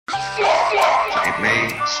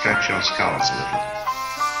stretch your skulls a little.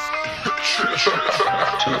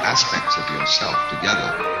 Two aspects of yourself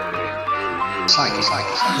together. Psyche. Am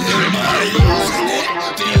I losing it?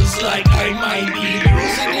 Feels like I might be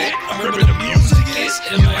losing it. I remember the music is.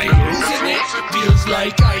 Am I losing it? Feels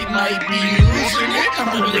like I might be losing it. I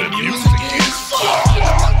remember the music is.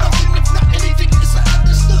 If not anything is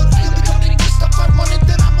understood, you'll be coming to stuff I wanted,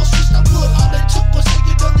 then I most wish I would. All it took was for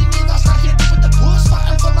you to leave me lost out here deep with the bush.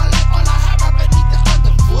 Fighting for my life, all I have, I beneath the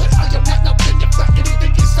underfoot. I am not nothing if not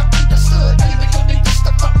anything is understood. I even coming to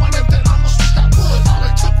stuff I wanted, then I most wish I would. All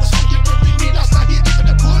it took was for you to leave me lost out here deep with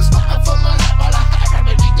the bush. Fighting for my life, all I have, I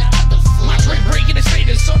beneath the underfoot. My dream breaking is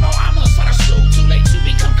faded, so no, I must find a soul. Too late to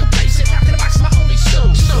become complacent, how can I box my only soul?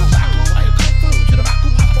 So Baku, I am kung fu, to the Baku,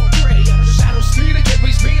 I fall prey. Under the shadows, fear the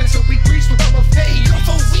gateways being until we breeze without a fade. Come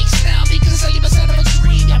for weeks now, because I am a set of a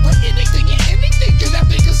dream. I put anything and anything in that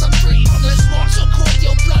because I'm free. On this mortal coil,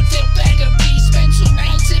 your blood filled bag of me. Spend 2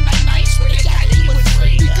 nights in my nights where the guy he was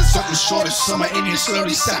free. Because something short of summer in you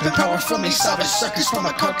slowly sapping power from me. Solving circus from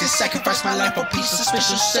a carcass, sacrifice my life for peace.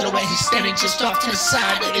 Suspicious silhouette, he's standing just off to the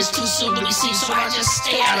side. It is too soon to be seen, so I just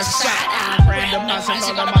stay out of sight. I'm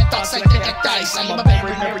randomizing all of my thoughts like a dice. I'm a bad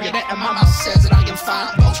marionette and my mouth says that I am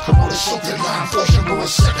fine. Most promoted something line, pushing through a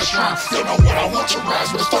second shrine. Don't know what I want to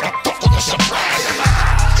rise, but it's for the fuck of a surprise.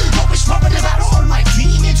 Always smarter about all my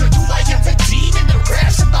demons, or do I have a demon that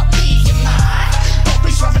raps about me and mine?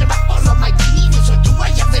 Always smarter about all of my demons, or do I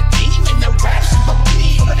have a demon that raps about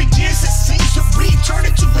me? Over the years it seems to return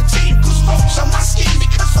into a team. Goosebumps on my skin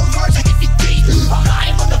because the words are hit me deep. I'm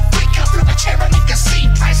lying on the freak, I flip a chair and make a scene.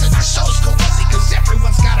 Prices my shows go busy cause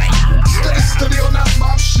everyone's got a studio, not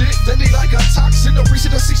mom shit. Then they like a toxin, no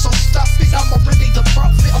reason to see, so stop it. I'm already the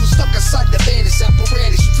prophet. I'm stuck inside the band, it's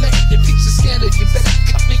apparatus. Flattened the pieces scattered. You better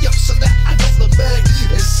cut me up so that I don't look bad.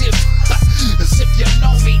 As if you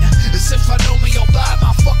know me, as if I know me all by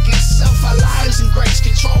my fucking self. I lies and grace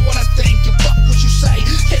control what I think and fuck what you say.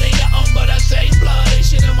 It ain't nothing but a same blood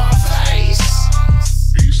shit in my face.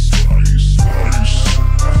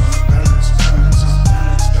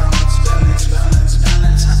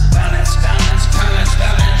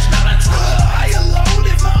 I alone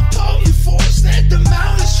in my potent force that the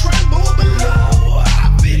mountains tremble below.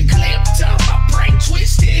 I've been clipped up, my brain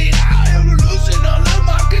twisted. I am losing all of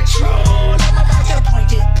my control. I'm about to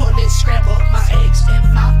point it, pull it, scramble my eggs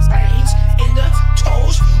and my brains in the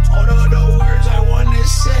toes. All of the words I want to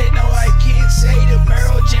say, no I can't say. The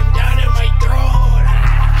barrel jammed down in my throat.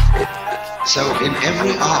 So in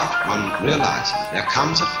every art, one realizes there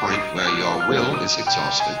comes a point where your will is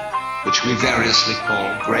exhausted, which we variously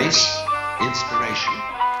call grace, inspiration,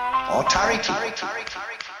 or Tariki.